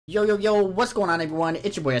Yo, what's going on, everyone?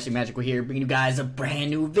 It's your boy SEMagical here, bringing you guys a brand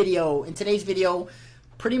new video. In today's video,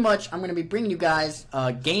 pretty much, I'm going to be bringing you guys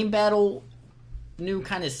a game battle new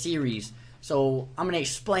kind of series. So, I'm going to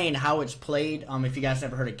explain how it's played. If you guys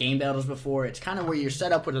never heard of game battles before, it's kind of where you're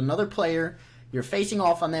set up with another player, you're facing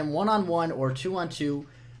off on them one-on-one or two-on-two,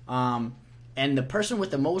 and the person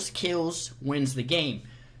with the most kills wins the game.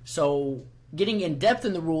 So, getting in depth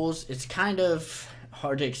in the rules, it's kind of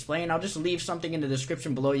hard to explain. I'll just leave something in the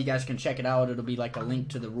description below. You guys can check it out. It'll be like a link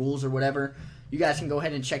to the rules or whatever. You guys can go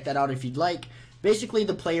ahead and check that out if you'd like. Basically,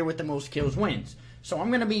 the player with the most kills wins. So I'm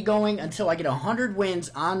going to be going until I get 100 wins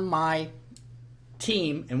on my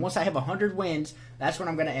team. And once I have 100 wins, that's when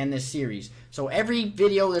I'm going to end this series. So every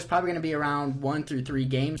video, there's probably going to be around 1 through 3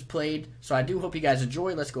 games played. So I do hope you guys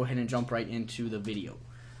enjoy. Let's go ahead and jump right into the video.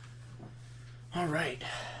 Alright.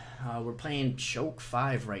 We're playing Choke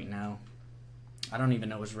 5 right now. I don't even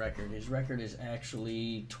know his record. His record is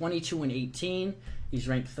actually 22-18. He's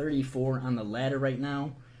ranked 34 on the ladder right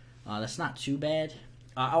now. That's not too bad.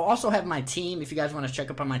 I'll also have my team. If you guys want to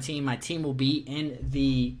check up on my team will be in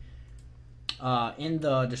the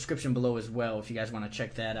description below as well. If you guys want to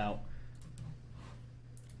check that out.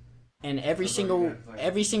 And every single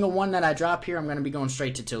one that I drop here, I'm going to be going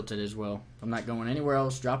straight to Tilted as well. I'm not going anywhere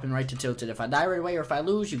else, dropping right to Tilted. If I die right away or if I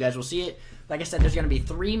lose, you guys will see it. Like I said, there's going to be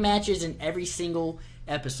 3 matches in every single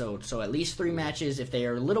episode. So at least 3 matches. If they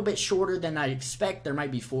are a little bit shorter than I expect, there might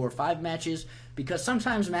be 4 or 5 matches. Because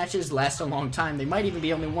sometimes matches last a long time. They might even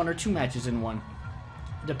be only 1 or 2 matches in one,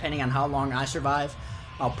 depending on how long I survive.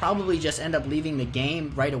 I'll probably just end up leaving the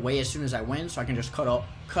game right away as soon as I win, so I can just cut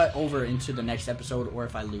over into the next episode, or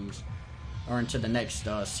if I lose, or into the next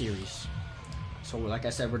series. So like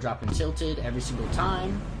I said, we're dropping Tilted every single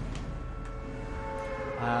time.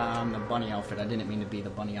 The bunny outfit. I didn't mean to be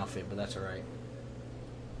the bunny outfit, but that's alright.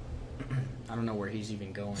 I don't know where he's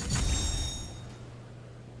even going.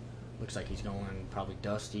 Looks like he's going probably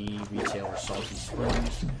Dusty, Retail, or Salty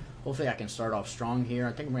Springs. Hopefully I can start off strong here.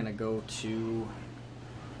 I think I'm going to go to...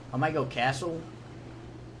 I might go Castle. 1,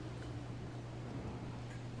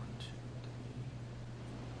 2,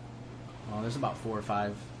 3. Oh, there's about 4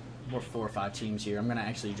 or 5 teams here. I'm gonna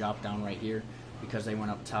actually drop down right here because they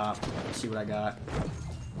went up top. Let's see what I got.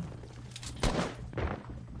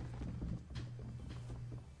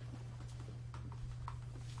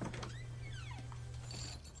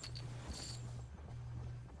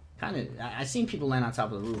 I've seen people land on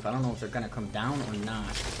top of the roof. I don't know if they're gonna come down or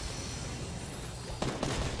not.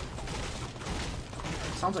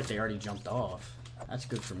 Sounds like they already jumped off. That's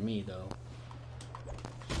good for me, though.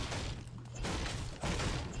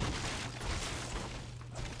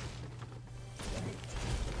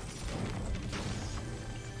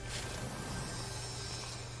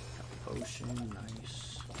 Got a potion,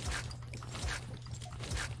 nice.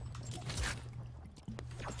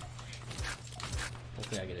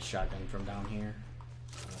 Hopefully I get a shotgun from down here.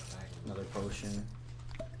 Another potion.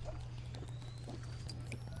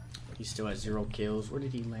 He still has 0 kills. Where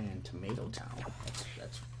did he land? Tomato Town.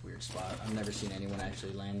 That's a weird spot. I've never seen anyone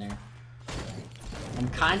actually land there. I'm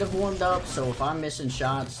kind of warmed up, so if I'm missing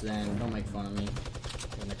shots, then don't make fun of me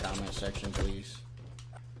in the comment section, please.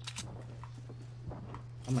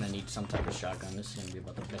 I'm gonna need some type of shotgun. This is gonna be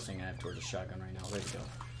about the best thing I have towards a shotgun right now. There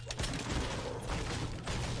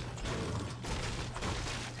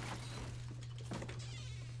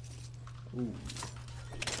we go. Ooh.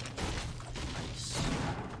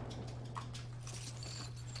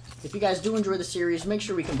 If you guys do enjoy the series, make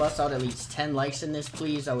sure we can bust out at least 10 likes in this,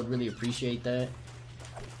 please. I would really appreciate that.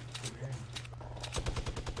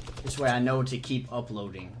 This way I know to keep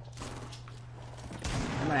uploading.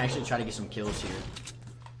 I'm gonna actually try to get some kills here.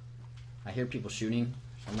 I hear people shooting,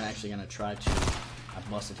 so I'm actually gonna try to... I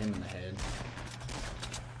busted him in the head.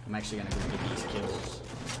 I'm actually gonna go get these kills.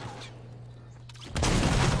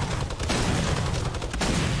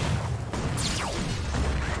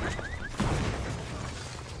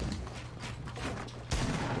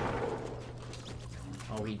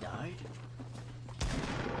 Oh, he died?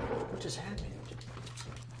 What just happened?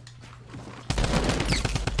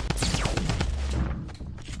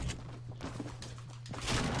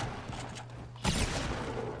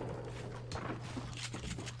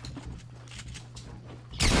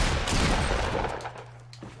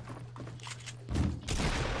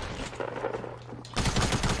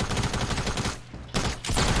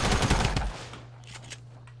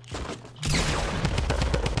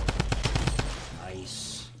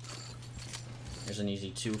 There's an easy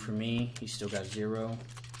 2 for me. He's still got 0.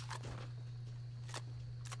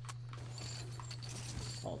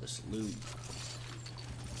 All this loot.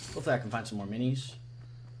 Hopefully I can find some more minis.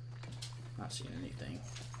 Not seeing anything.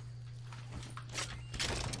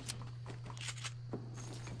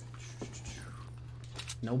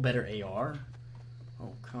 No better AR?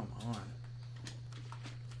 Oh, come on.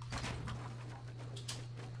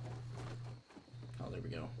 Oh, there we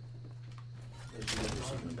go. There's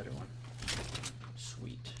even a better one.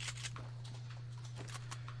 Sweet.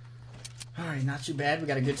 Alright, not too bad. We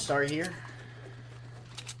got a good start here.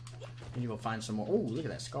 Need to go find some more. Oh, look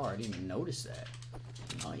at that scar. I didn't even notice that.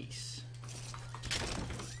 Nice.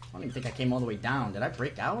 I don't even think I came all the way down. Did I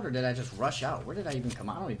break out or did I just rush out? Where did I even come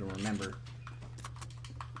out? I don't even remember.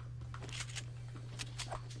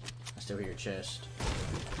 I still hear your chest.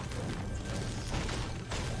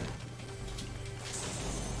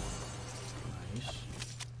 Nice.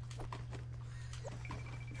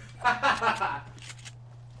 I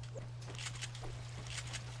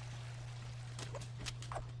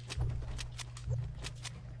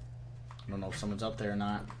don't know if someone's up there or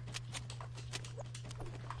not.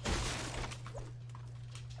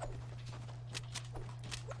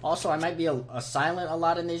 Also, I might be a silent a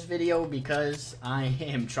lot in this video because I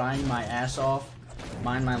am trying my ass off,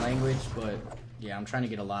 mind my language, but yeah, I'm trying to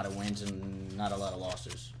get a lot of wins and not a lot of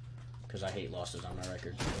losses because I hate losses on my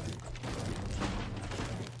record.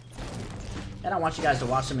 And I want you guys to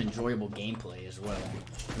watch some enjoyable gameplay as well.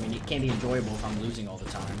 I mean, it can't be enjoyable if I'm losing all the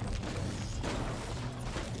time.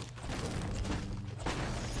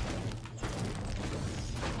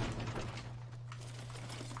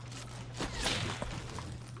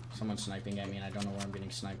 Someone's sniping at me and I don't know where I'm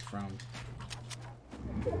getting sniped from.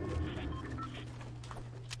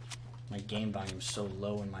 My game volume's so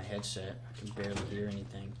low in my headset, I can barely hear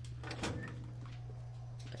anything.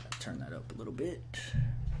 Gotta turn that up a little bit.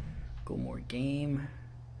 Go more game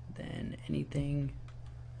than anything.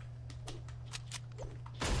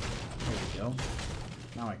 There we go.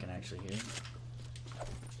 Now I can actually hear.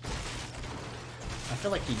 I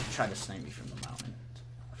feel like he tried to snipe me from the mountain.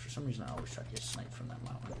 For some reason I always try to get sniped from that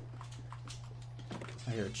mountain.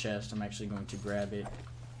 I hear a chest. I'm actually going to grab it.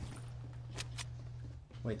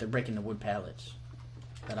 Wait, they're breaking the wood pallets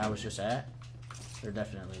that I was just at. They're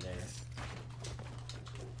definitely there.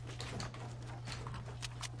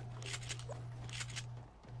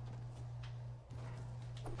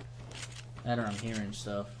 That or I'm hearing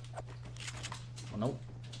stuff. Well, nope.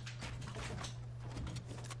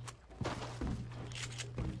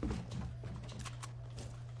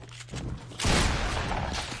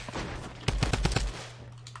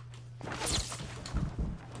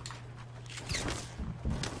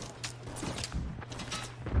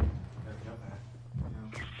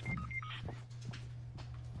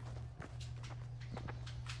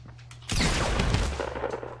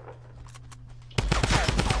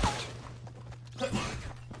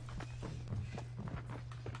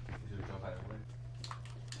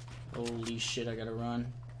 Holy shit, I gotta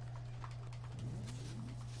run.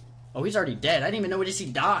 Oh, he's already dead. I didn't even notice he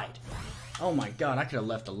died. Oh my god, I could have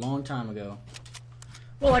left a long time ago.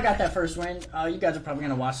 Well, I got that first win. You guys are probably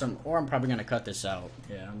gonna watch some, or I'm probably gonna cut this out.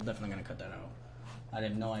 Yeah, I'm definitely gonna cut that out. I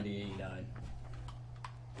had no idea he died.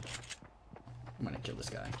 I'm gonna kill this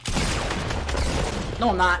guy. No,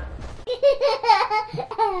 I'm not.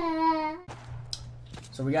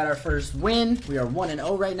 So we got our first win. We are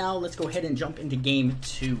 1-0 right now. Let's go ahead and jump into game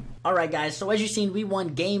 2. Alright guys, so as you've seen, we won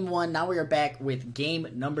game 1. Now we are back with game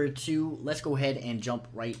number 2. Let's go ahead and jump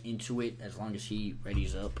right into it as long as he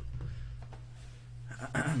readies up.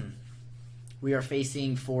 We are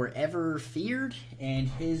facing Forever Feared, and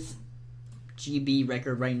his GB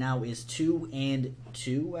record right now is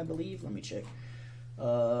 2-2, I believe. Let me check.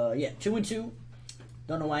 Yeah, 2-2.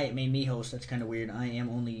 Don't know why it made me host. That's kind of weird. I am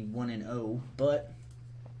only 1-0, but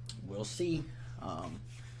we'll see.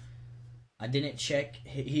 I didn't check.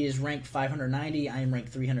 He is ranked 590. I am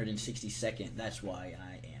ranked 362nd. That's why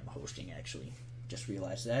I am hosting, actually. Just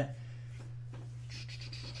realized that.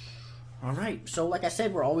 Alright, so like I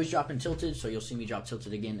said, we're always dropping tilted, so you'll see me drop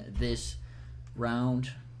tilted again this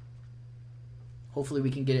round. Hopefully we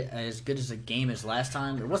can get it as good as a game as last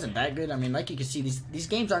time. It wasn't that good. I mean, like you can see, these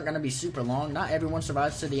games aren't going to be super long. Not everyone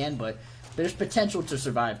survives to the end, but there's potential to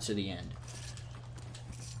survive to the end.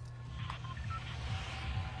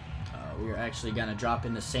 We are actually going to drop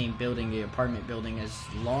in the same building, the apartment building, as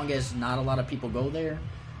long as not a lot of people go there.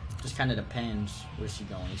 Just kind of depends. Where's he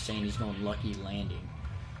going? He's saying he's going Lucky Landing.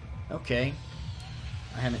 Okay.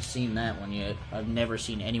 I haven't seen that one yet. I've never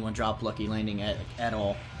seen anyone drop Lucky Landing at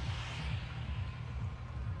all.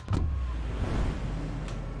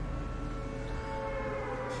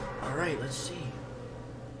 Alright, let's see.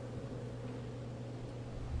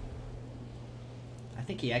 I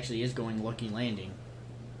think he actually is going Lucky Landing.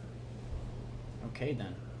 Okay,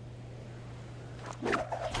 then.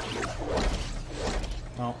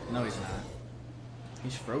 Oh, no he's not.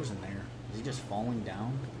 He's frozen there. Is he just falling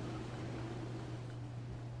down?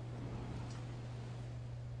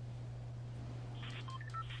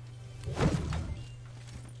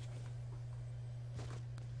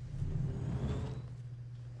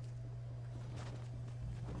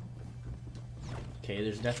 Okay,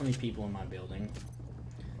 there's definitely people in my building.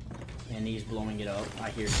 And he's blowing it up. I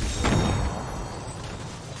hear people blowing it up.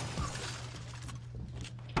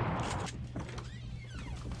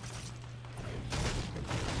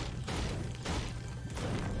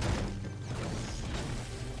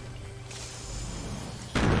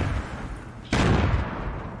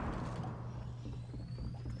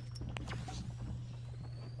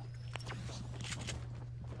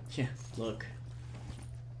 Yeah, look.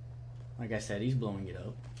 Like I said, he's blowing it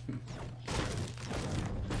up.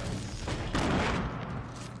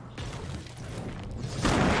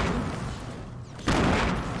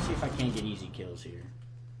 Let's see if I can't get easy kills here.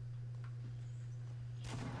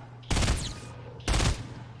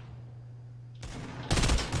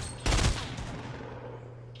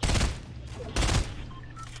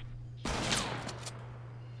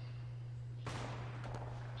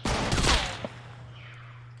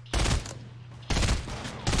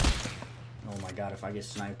 God, if I get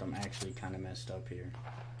sniped, I'm actually kind of messed up here.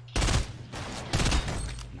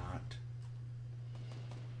 Not.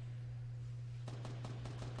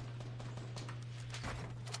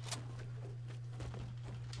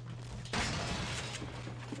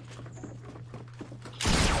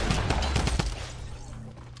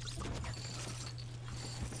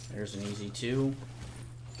 There's an easy 2.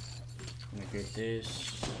 I'm gonna get this.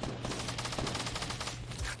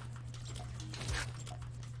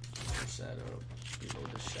 That up.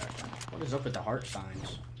 Reload this shotgun. What is up with the heart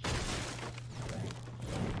signs? Okay.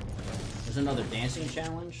 There's another dancing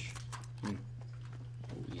challenge. Oh,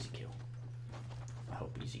 easy kill. I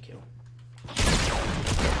hope easy kill.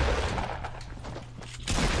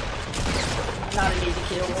 Not an easy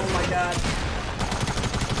kill. Oh my god.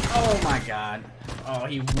 Oh my god. Oh,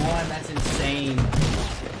 he won. That's insane.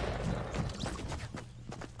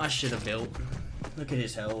 I should have built. Look at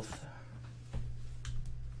his health.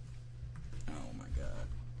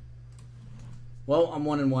 Well, I'm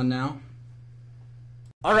 1-1 now.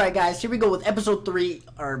 Alright guys, here we go with episode 3,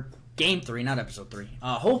 or game 3, not episode 3.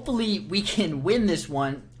 Hopefully we can win this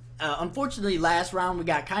one. Unfortunately, last round we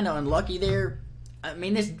got kind of unlucky there. I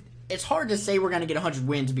mean, it's hard to say we're going to get 100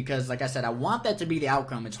 wins because, like I said, I want that to be the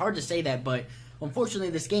outcome. It's hard to say that, but unfortunately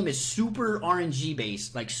this game is super RNG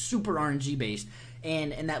based, like super RNG based.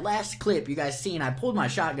 And in that last clip, you guys seen, I pulled my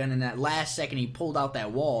shotgun, and that last second he pulled out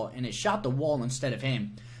that wall, and it shot the wall instead of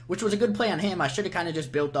him. Which was a good play on him. I should have kind of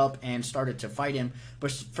just built up and started to fight him.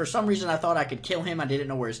 But for some reason, I thought I could kill him. I didn't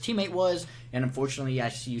know where his teammate was. And unfortunately,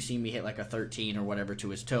 you see me hit like a 13 or whatever to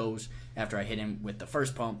his toes after I hit him with the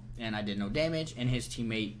first pump. And I did no damage. And his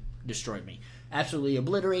teammate destroyed me. Absolutely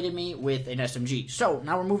obliterated me with an SMG. So,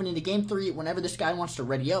 now we're moving into game 3. Whenever this guy wants to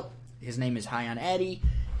ready up, his name is High on Addy.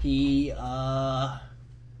 He is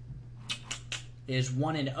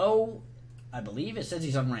 1-0. I believe it says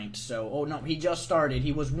he's unranked. So, oh no, he just started.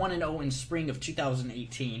 He was 1-0 in spring of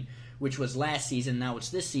 2018, which was last season. Now it's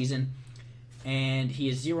this season, and he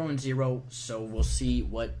is 0-0. So we'll see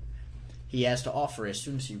what he has to offer as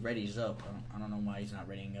soon as he readies up. I don't know why he's not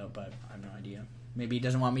readying up, but I have no idea. Maybe he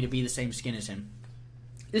doesn't want me to be the same skin as him.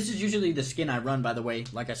 This is usually the skin I run, by the way.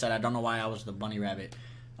 Like I said, I don't know why I was the bunny rabbit.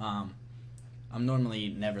 I'm normally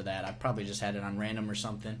never that. I probably just had it on random or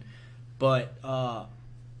something, but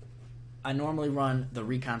I normally run the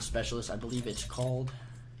Recon Specialist. I believe it's called.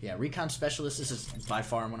 Yeah, Recon Specialist. This is by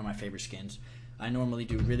far one of my favorite skins. I normally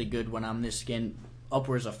do really good when I'm this skin,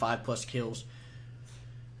 upwards of 5+ kills.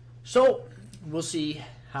 So, we'll see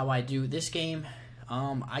how I do this game.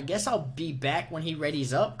 I guess I'll be back when he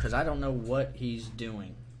readies up, because I don't know what he's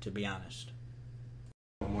doing, to be honest.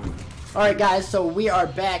 Alright guys, so we are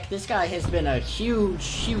back. This guy has been a huge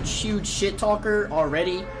shit talker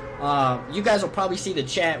already. You guys will probably see the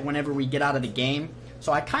chat whenever we get out of the game.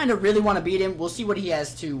 So I kind of really want to beat him. We'll see what he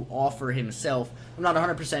has to offer himself. I'm not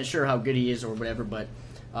 100% sure how good he is or whatever, but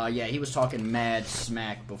yeah, he was talking mad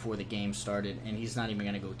smack before the game started, and he's not even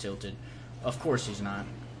going to go tilted. Of course he's not.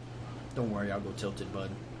 Don't worry, I'll go tilted,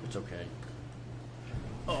 bud. It's okay.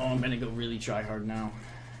 Oh, I'm going to go really try hard now.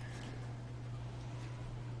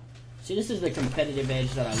 See, this is the competitive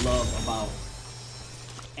edge that I love about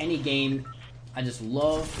any game. I just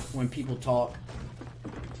love when people talk.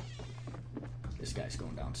 This guy's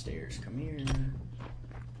going downstairs. Come here.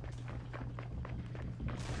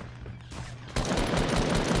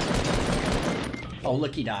 Oh,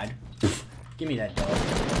 look, he died. Give me that dog.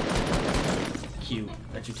 cute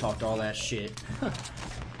that you talked all that shit.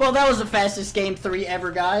 Well, that was the fastest game 3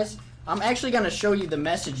 ever, guys. I'm actually gonna show you the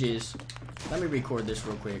messages. Let me record this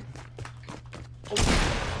real quick.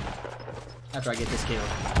 After I get this kill.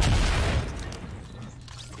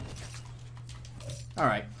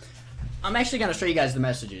 Alright. I'm actually gonna show you guys the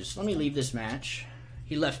messages. Let me leave this match.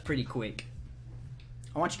 He left pretty quick.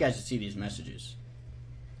 I want you guys to see these messages.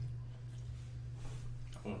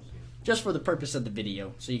 Just for the purpose of the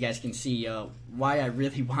video, so you guys can see why I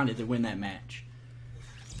really wanted to win that match.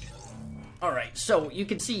 Alright, so you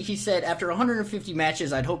can see he said, after 150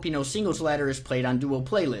 matches, I'd hope you know singles ladder is played on duo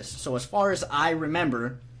playlists. So as far as I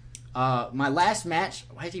remember, my last match...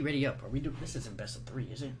 Why is he ready up? Are we doing... This isn't best of 3,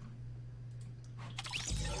 is it?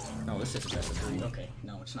 No, this isn't best of 3. Okay,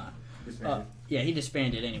 no, it's not. Yeah, he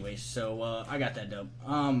disbanded anyways, so I got that dub.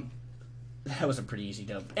 That was a pretty easy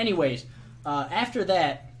dub. Anyways, after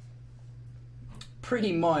that...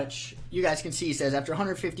 Pretty much, you guys can see, he says, after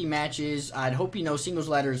 150 matches, I'd hope you know singles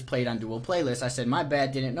ladder is played on dual playlists. I said, my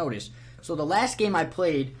bad, didn't notice. So the last game I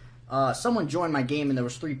played, someone joined my game and there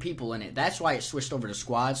was 3 people in it. That's why it switched over to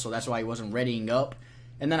squads, so that's why he wasn't readying up.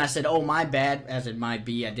 And then I said, oh, my bad, as it might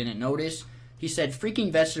be, I didn't notice. He said,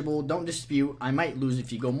 freaking vegetable, don't dispute, I might lose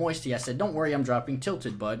if you go moisty. I said, don't worry, I'm dropping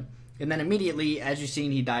tilted, bud. And then immediately, as you've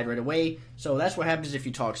seen, he died right away. So that's what happens if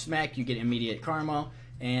you talk smack, you get immediate karma.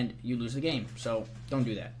 And you lose the game, so don't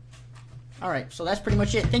do that. Alright, so that's pretty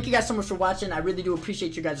much it. Thank you guys so much for watching. I really do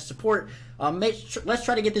appreciate your guys' support. Let's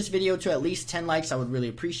try to get this video to at least 10 likes. I would really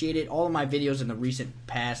appreciate it. All of my videos in the recent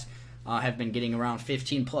past have been getting around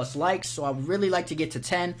 15 plus likes, so I would really like to get to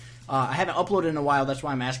 10. I haven't uploaded in a while, that's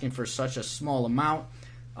why I'm asking for such a small amount.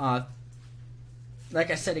 Like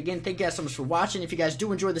I said, again, thank you guys so much for watching. If you guys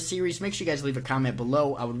do enjoy the series, make sure you guys leave a comment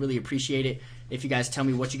below. I would really appreciate it if you guys tell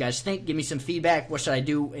me what you guys think. Give me some feedback. What should I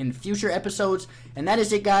do in future episodes? And that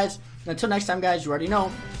is it, guys. Until next time, guys, you already know.